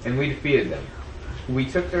battle, and we defeated them. We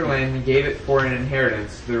took their land and gave it for an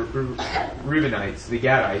inheritance to the Reubenites, the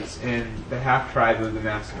Gadites, and the half-tribe of the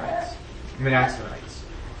Manassites.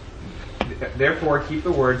 Therefore, keep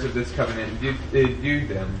the words of this covenant and do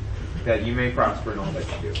them, that you may prosper in all that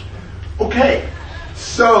you do. Okay,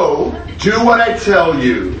 so do what I tell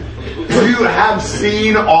you. You have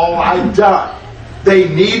seen all I've done. They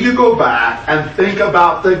need to go back and think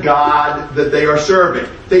about the God that they are serving.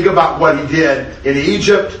 Think about what he did in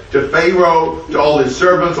Egypt, to Pharaoh, to all his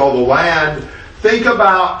servants, all the land. Think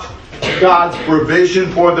about God's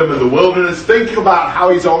provision for them in the wilderness. Think about how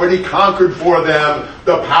he's already conquered for them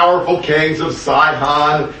the powerful kings of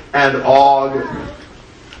Sihon and Og.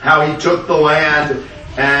 How he took the land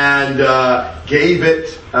and gave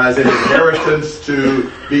it as an inheritance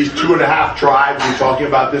to these 2.5 tribes. We're talking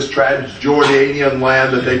about this Transjordanian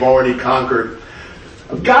land that they've already conquered.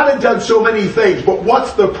 God had done so many things, but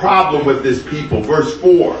what's the problem with this people? Verse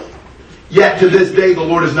 4. Yet to this day the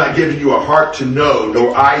Lord has not given you a heart to know,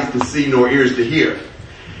 nor eyes to see, nor ears to hear.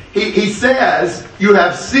 He says, you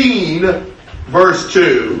have seen, verse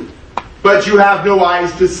 2, but you have no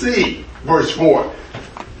eyes to see, verse 4.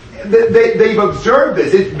 They've observed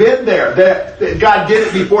this. It's been there. That God did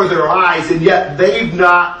it before their eyes, and yet they've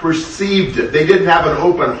not perceived it. They didn't have an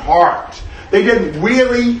open heart. They didn't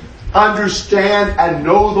really understand and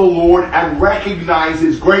know the Lord and recognize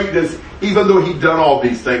his greatness, even though he'd done all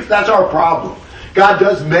these things. That's our problem. God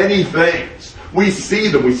does many things. We see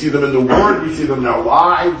them. We see them in the Word. We see them in our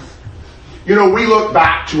lives. You know, we look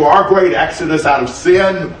back to our great exodus out of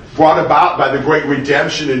sin, brought about by the great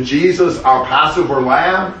redemption in Jesus, our Passover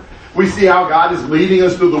Lamb. We see how God is leading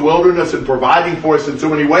us through the wilderness and providing for us in so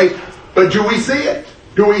many ways. But do we see it?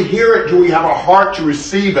 Do we hear it? Do we have a heart to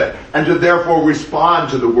receive it and to therefore respond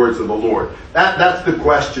to the words of the Lord? That's the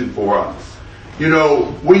question for us. You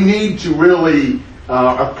know, we need to really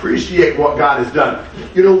appreciate what God has done.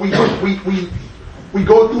 You know, we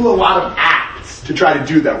go through a lot of acts to try to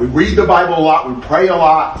do that. We read the Bible a lot. We pray a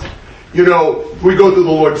lot. You know, we go through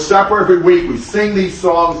the Lord's Supper every week. We sing these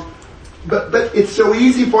songs. But it's so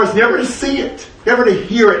easy for us never to see it, never to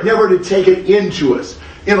hear it, never to take it into us.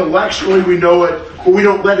 Intellectually we know it, but we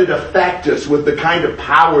don't let it affect us with the kind of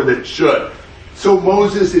power that it should. So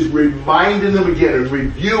Moses is reminding them again and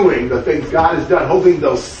reviewing the things God has done, hoping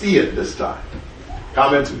they'll see it this time.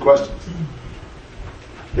 Comments and questions?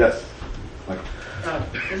 Yes?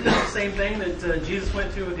 Isn't it the same thing that Jesus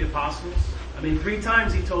went through with the apostles? I mean, 3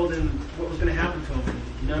 times he told them what was going to happen to them.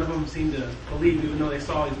 None of them seemed to believe, even though they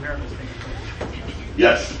saw these miracles taking place.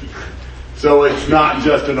 Yes. So it's not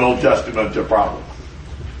just an Old Testament problem.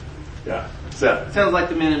 Yeah. It sounds like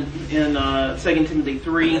the men in 2 Timothy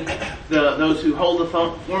 3, those who hold the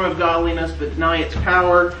form of godliness but deny its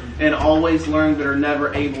power, and always learn but are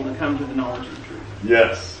never able to come to the knowledge of the truth.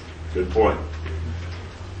 Yes. Good point.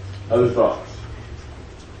 Other thoughts?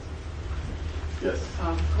 Yes.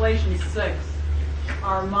 Galatians 6.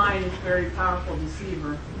 Our mind is a very powerful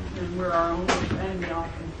deceiver, and we're our own enemy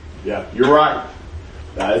often. Yeah, you're right.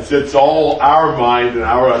 It's all our mind and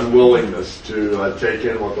our unwillingness to take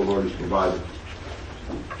in what the Lord has provided.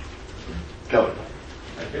 Kelly.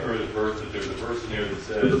 I can't remember the verse, but there's a verse in here that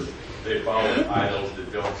says they follow idols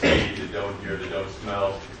that don't see, that don't hear, that don't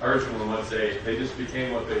smell. I heard someone once say they just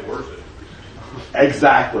became what they worship.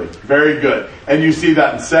 Exactly. Very good. And you see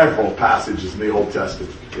that in several passages in the Old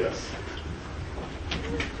Testament. Yes.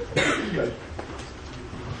 Okay.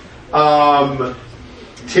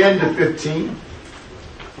 10 to 15.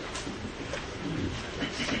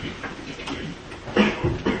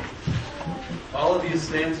 All of you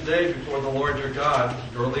stand today before the Lord your God,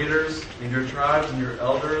 your leaders and your tribes and your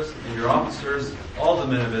elders and your officers, all the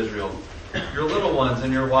men of Israel, your little ones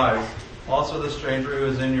and your wives, also the stranger who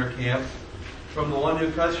is in your camp, from the one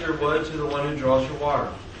who cuts your wood to the one who draws your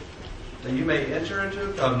water, that you may enter into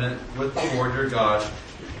a covenant with the Lord your God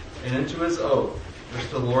and into his oath, which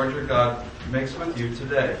the Lord your God makes with you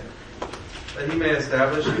today, that he may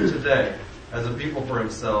establish you today as a people for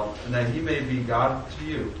himself, and that he may be God to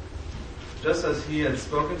you, just as he had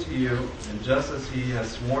spoken to you, and just as he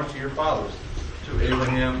has sworn to your fathers, to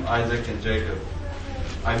Abraham, Isaac, and Jacob.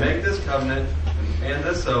 I make this covenant and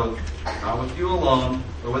this oath, not with you alone,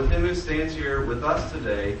 but with him who stands here with us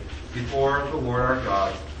today before the Lord our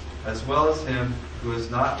God, as well as him who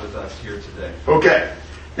is not with us here today. Okay.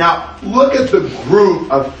 Now, look at the group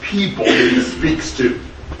of people that he speaks to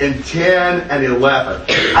in 10 and 11.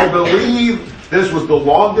 I believe this was the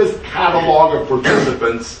longest catalog of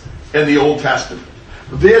participants in the Old Testament.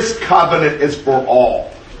 This covenant is for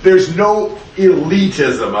all. There's no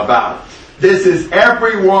elitism about it. This is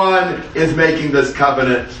everyone is making this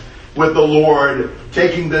covenant with the Lord,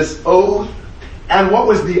 taking this oath. And what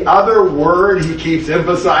was the other word he keeps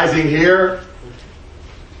emphasizing here?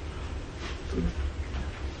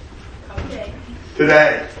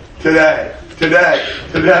 Today. Today. Today.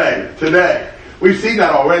 Today. Today. We've seen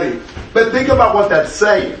that already. But think about what that's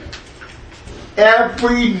saying.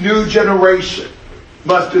 Every new generation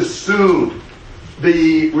must assume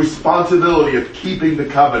the responsibility of keeping the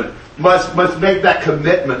covenant. Must make that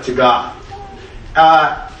commitment to God.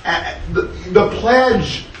 The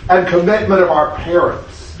pledge and commitment of our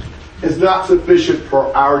parents is not sufficient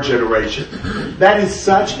for our generation. That is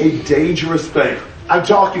such a dangerous thing. I'm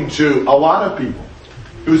talking to a lot of people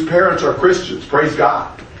whose parents are Christians, praise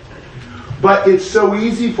God. But it's so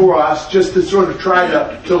easy for us just to sort of try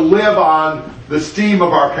to live on the steam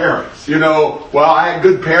of our parents. You know, well, I had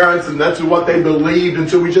good parents and that's what they believed, and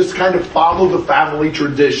so we just kind of follow the family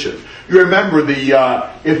tradition. You remember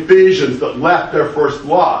the Ephesians that left their first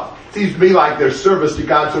love. It seems to me like their service to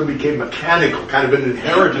God sort of became mechanical, kind of an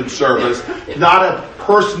inheritance service, not a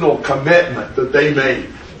personal commitment that they made.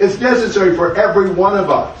 It's necessary for every one of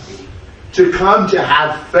us to come to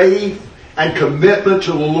have faith and commitment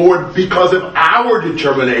to the Lord because of our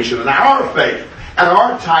determination and our faith and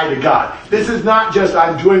our tie to God. This is not just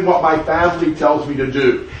I'm doing what my family tells me to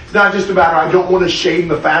do. It's not just about I don't want to shame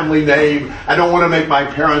the family name. I don't want to make my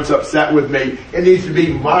parents upset with me. It needs to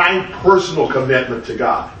be my personal commitment to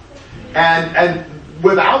God. And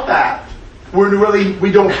without that,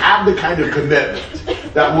 we don't have the kind of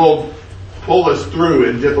commitment that will pull us through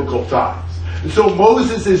in difficult times. And so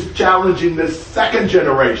Moses is challenging this second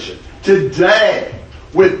generation. Today,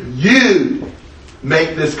 with you,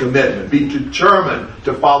 make this commitment, be determined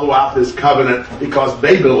to follow out this covenant because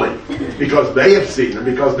they believe, because they have seen, and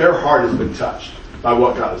because their heart has been touched by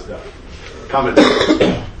what God has done. Comment.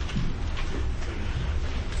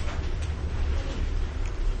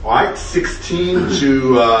 All right, 16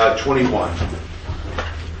 to 21.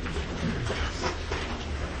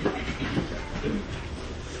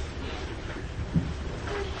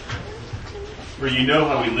 For you know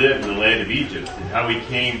how we lived in the land of Egypt, and how we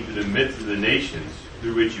came to the midst of the nations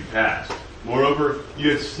through which you passed. Moreover, you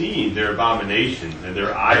have seen their abominations and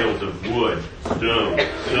their idols of wood, stone,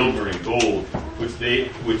 silver, and gold, which they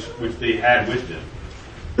had with them.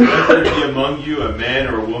 Let there be among you a man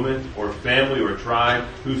or a woman, or family or tribe,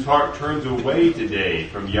 whose heart turns away today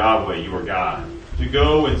from Yahweh your God, to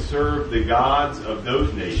go and serve the gods of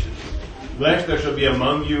those nations. Lest there shall be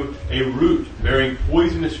among you a root bearing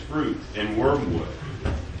poisonous fruit and wormwood.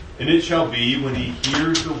 And it shall be, when he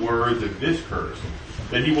hears the words of this curse,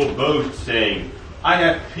 that he will boast, saying, I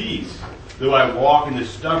have peace, though I walk in the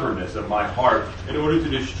stubbornness of my heart, in order to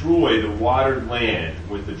destroy the watered land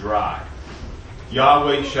with the dry.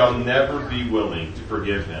 Yahweh shall never be willing to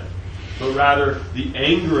forgive him, but rather the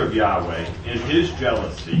anger of Yahweh and his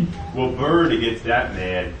jealousy will burn against that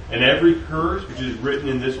man, and every curse which is written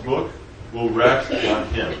in this book will rest on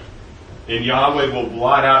him. And Yahweh will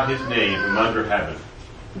blot out his name from under heaven.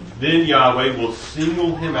 Then Yahweh will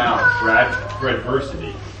single him out for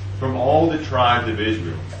adversity from all the tribes of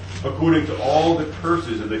Israel, according to all the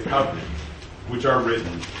curses of the covenant which are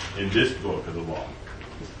written in this book of the law.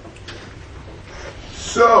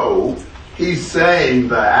 So, he's saying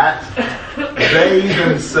that they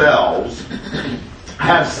themselves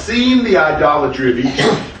have seen the idolatry of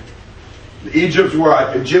Egypt. The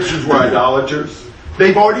Egyptians were idolaters.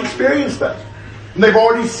 They've already experienced that. And they've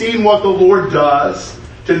already seen what the Lord does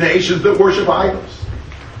to nations that worship idols.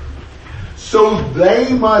 So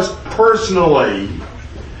they must personally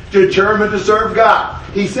determine to serve God.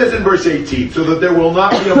 He says in verse 18, so that there will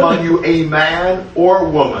not be among you a man or a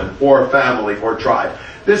woman or a family or tribe.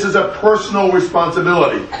 This is a personal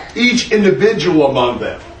responsibility. Each individual among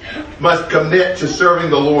them must commit to serving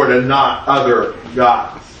the Lord and not other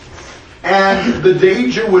gods. And the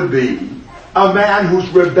danger would be a man who's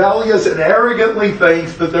rebellious and arrogantly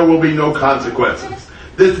thinks that there will be no consequences.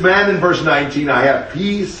 This man in verse 19, I have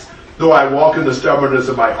peace, though I walk in the stubbornness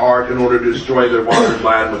of my heart in order to destroy their watered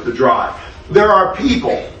land with the dry. There are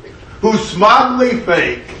people who smugly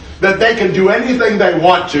think that they can do anything they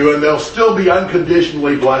want to and they'll still be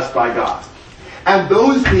unconditionally blessed by God. And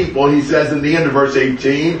those people, he says in the end of verse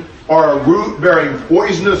 18, are a root bearing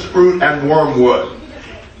poisonous fruit and wormwood.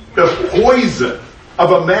 The poison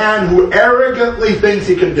of a man who arrogantly thinks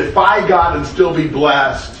he can defy God and still be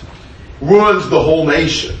blessed ruins the whole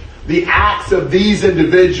nation. The acts of these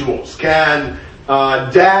individuals can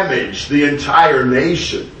damage the entire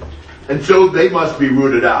nation. And so they must be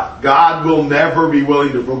rooted out. God will never be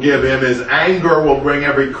willing to forgive him. His anger will bring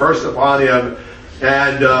every curse upon him.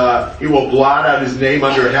 And he will blot out his name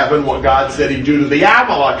under heaven, what God said he'd do to the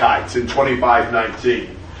Amalekites in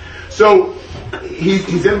 25:19. So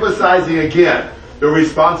he's emphasizing again the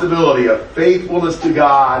responsibility of faithfulness to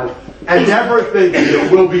God and never thinking that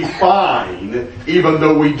we'll be fine even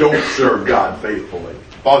though we don't serve God faithfully.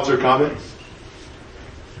 Thoughts or comments?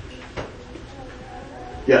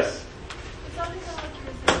 Yes?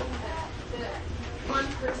 One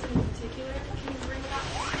person in particular, can you bring it up?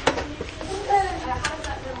 How does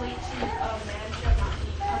that relate to a man shall not be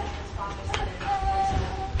punished as fathers?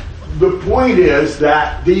 The point is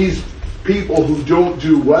that these people who don't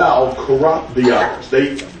do well corrupt the others.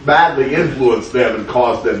 They badly influence them and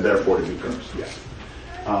cause them, therefore, to be cursed. Yes.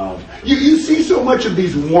 You see so much of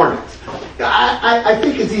these warnings. I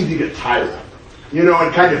think it's easy to get tired of them.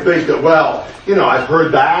 And kind of think that, well, I've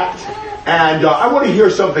heard that, and I want to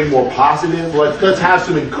hear something more positive. Let's have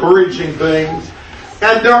some encouraging things.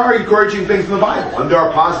 And there are encouraging things in the Bible, and there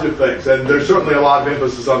are positive things, and there's certainly a lot of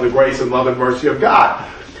emphasis on the grace and love and mercy of God.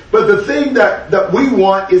 But the thing that we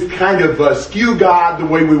want is kind of skew God the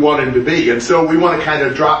way we want him to be. And so we want to kind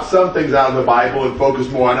of drop some things out of the Bible and focus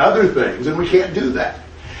more on other things, and we can't do that.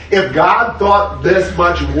 If God thought this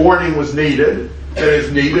much warning was needed, then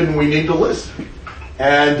it's needed and we need to listen.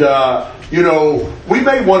 And, we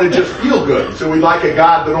may want to just feel good, so we like a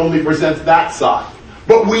God that only presents that side.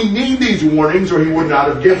 But we need these warnings or he would not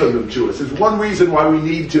have given them to us. It's one reason why we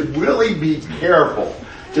need to really be careful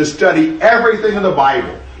to study everything in the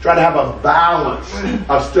Bible. Try to have a balance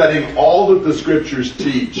of studying all that the Scriptures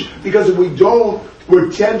teach. Because if we don't, we're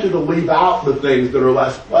tempted to leave out the things that are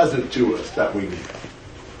less pleasant to us that we need.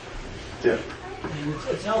 Tim.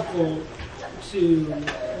 It's helpful to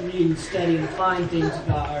read and study and find things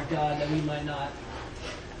about our God that we might not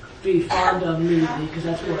be fond of immediately, because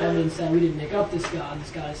that's more evidence that we didn't make up this God.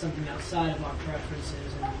 This God is something outside of our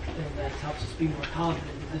preferences, and that helps us be more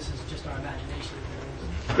confident that this is just our imagination.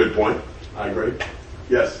 Good point. I agree.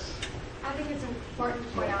 Yes. I think it's important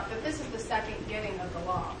to point out that this is the second giving of the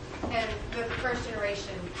law, and the first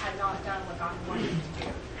generation had not done what God wanted them to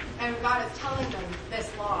do. And God is telling them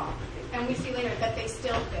this law, and we see later that they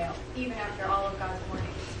still fail, even after all of God's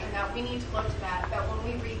warnings. And that we need to look to that when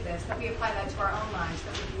we read this, that we apply that to our own lives,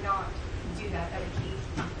 that we do not do that we keep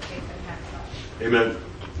the faith that we have in God. Amen.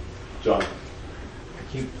 John.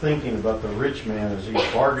 I keep thinking about the rich man as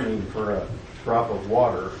he's bargaining for a drop of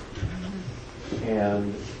water.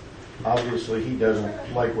 And obviously he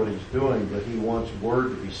doesn't like what he's doing, but he wants word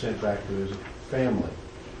to be sent back to his family.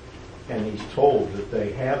 And he's told that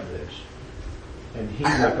they have this. And he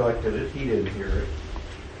neglected it, he didn't hear it,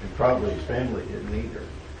 and probably his family didn't either.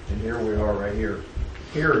 And here we are right here,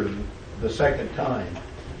 hearing the second time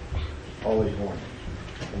all these warnings.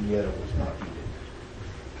 And yet it was not needed.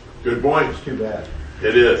 Good point. It's too bad.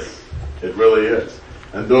 It is. It really is.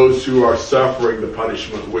 And those who are suffering the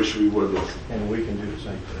punishment wish we would listen. And we can do the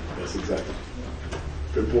same thing. Yes, exactly.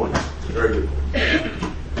 Good point. Very good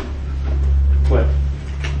point. Cliff.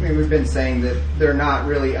 I mean, we've been saying that they're not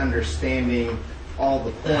really understanding all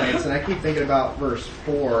the points. And I keep thinking about verse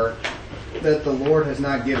 4, that the Lord has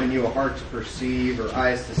not given you a heart to perceive or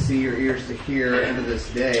eyes to see or ears to hear unto this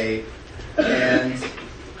day. And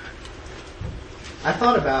I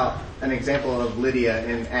thought about an example of Lydia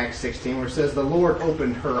in Acts 16 where it says the Lord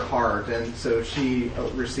opened her heart, and so she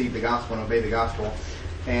received the gospel and obeyed the gospel.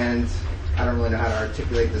 And I don't really know how to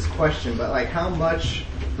articulate this question, but like, how much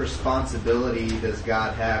responsibility does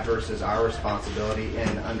God have versus our responsibility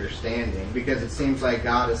in understanding? Because it seems like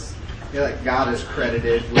God is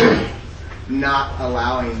credited with not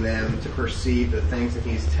allowing them to perceive the things that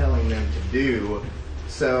He's telling them to do.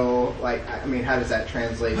 So, like, I mean, how does that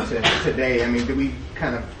translate to today? I mean, do we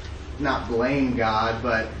kind of not blame God,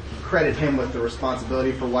 but credit Him with the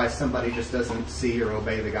responsibility for why somebody just doesn't see or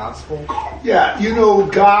obey the gospel? Yeah,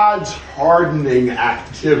 God's hardening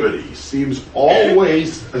activity seems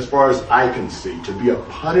always, as far as I can see, to be a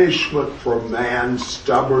punishment for man's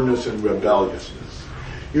stubbornness and rebelliousness.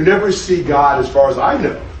 You never see God, as far as I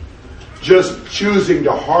know, just choosing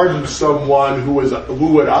to harden someone who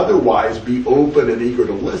would otherwise be open and eager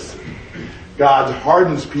to listen. God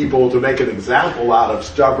hardens people to make an example out of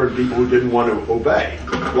stubborn people who didn't want to obey,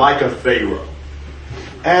 like a Pharaoh.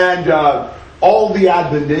 And all the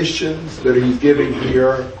admonitions that He's giving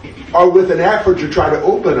here are with an effort to try to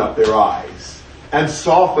open up their eyes and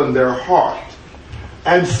soften their heart.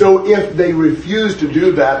 And so if they refuse to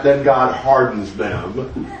do that, then God hardens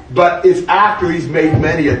them. But it's after He's made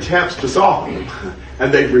many attempts to soften them,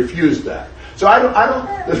 and they've refused that. So I don't,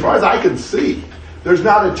 as far as I can see, there's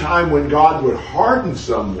not a time when God would harden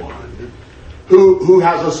someone who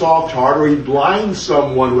has a soft heart, or He blinds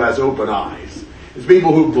someone who has open eyes. It's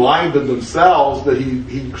people who blinded themselves that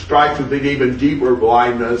He strikes with an even deeper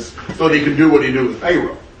blindness so that He can do what He did with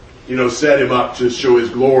Pharaoh. Set him up to show His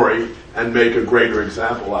glory and make a greater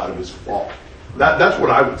example out of his fall. That's what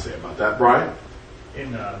I would say about that, Brian.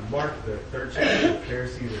 In Mark, the 3rd chapter, the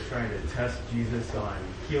Pharisees are trying to test Jesus on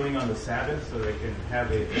healing on the Sabbath so they can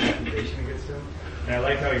have an accusation against Him. And I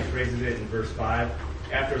like how he phrases it in verse 5.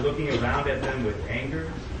 After looking around at them with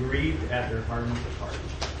anger, grieved at their hardness of heart.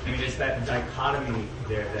 I mean, it's that dichotomy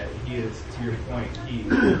there that He is, to your point,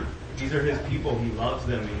 these are His people, He loves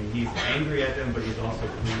them, and He's angry at them, but He's also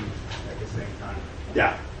grieved at the same time.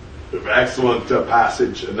 Yeah. Excellent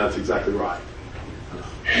passage, and that's exactly right.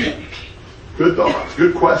 Good thoughts,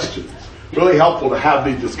 good questions. Really helpful to have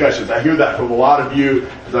these discussions. I hear that from a lot of you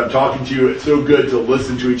as I'm talking to you. It's so good to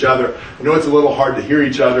listen to each other. I know it's a little hard to hear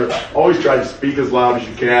each other. Always try to speak as loud as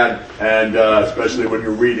you can, and especially when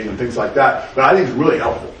you're reading and things like that. But I think it's really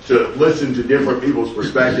helpful to listen to different people's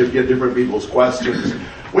perspectives, get different people's questions.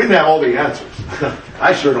 We didn't have all the answers.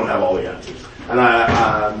 I sure don't have all the answers. And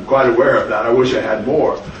I'm quite aware of that. I wish I had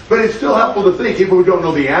more. But it's still helpful to think. People who don't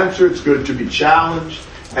know the answer, it's good to be challenged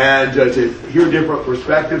and to hear different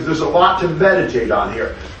perspectives. There's a lot to meditate on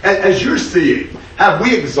here. And as you're seeing, have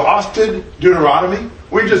we exhausted Deuteronomy?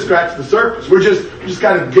 We just scratched the surface. We're just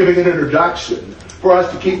kind of giving an introduction for us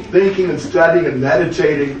to keep thinking and studying and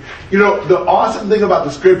meditating. The awesome thing about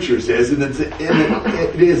the Scriptures is, and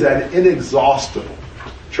it is an inexhaustible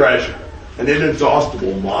treasure, an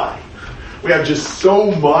inexhaustible mind. We have just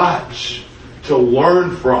so much to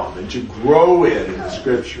learn from and to grow in the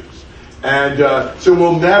Scriptures. And so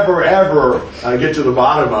we'll never, ever get to the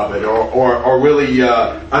bottom of it or really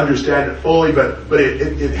understand it fully, but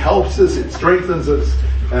it helps us, it strengthens us,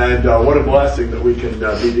 and what a blessing that we can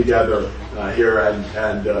be together here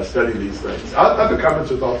and study these things. Other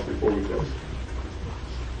comments or thoughts before we close?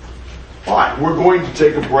 All right, we're going to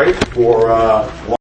take a break for